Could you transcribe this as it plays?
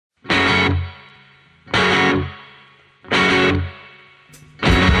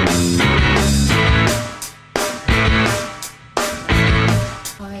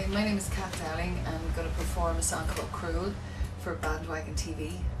perform a song called Cruel for Wagon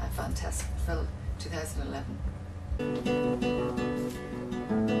TV at Vantastival 2011.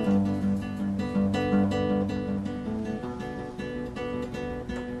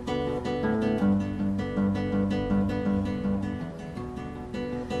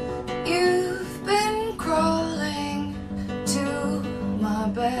 You've been crawling to my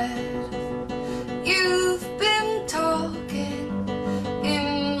bed. You've been talking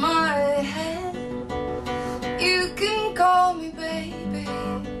in my head. You can call me baby,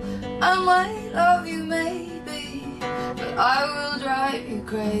 I might love you maybe, but I will drive you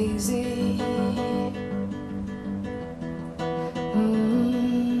crazy.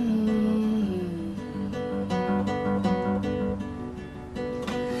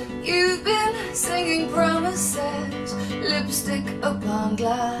 You've been singing promises, lipstick upon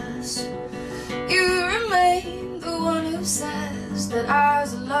glass. You remain the one who says that I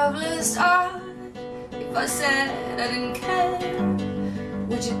was a loveless art. If I said I didn't care,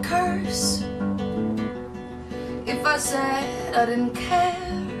 would you curse? If I said I didn't care,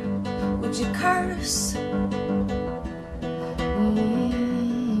 would you curse?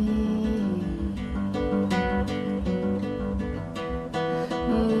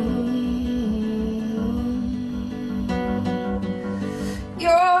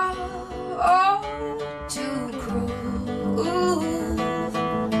 You're all too cruel.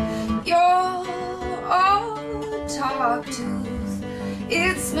 You're all top tooth.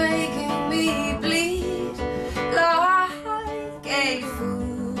 It's making me bleed like a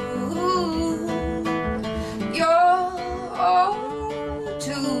fool. You're all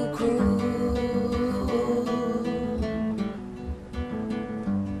too cruel.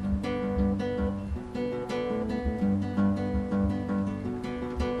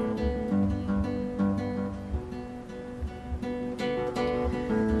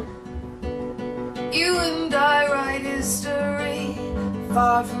 You and I write history,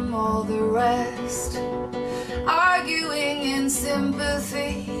 far from all the rest, arguing in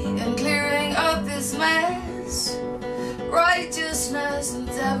sympathy and clearing up this mess. Righteousness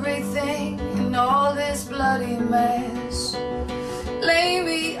is everything in all this bloody mess. Lay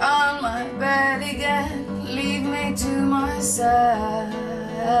me on my bed again, leave me to myself.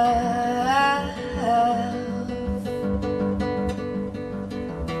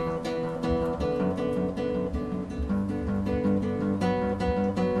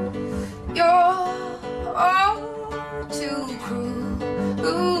 You're all too cruel.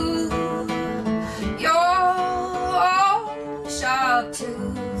 Your sharp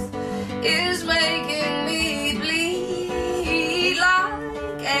tooth is making me bleed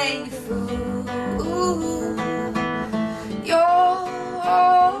like a fool. You're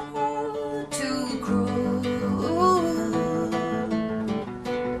too cruel.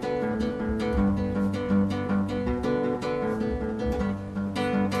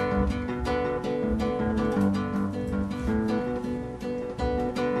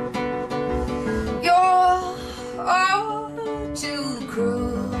 Too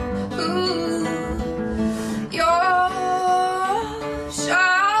cruel. Your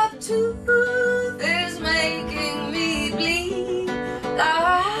sharp tooth is making me bleed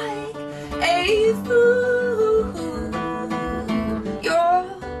like a fool. You're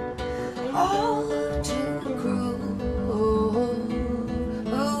all too cruel.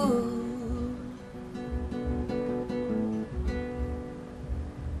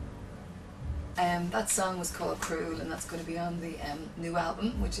 That song was called Cruel, and that's going to be on the new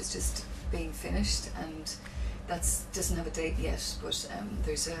album, which is just being finished, and that doesn't have a date yet, but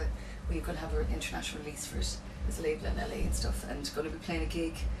we're going to have an international release for it. There's a label in LA and stuff, and going to be playing a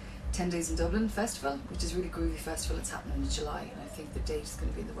gig 10 Days in Dublin festival, which is a really groovy festival. It's happening in July, and I think the date is going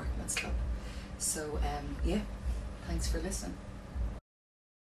to be in the Workman's Club. So yeah, thanks for listening.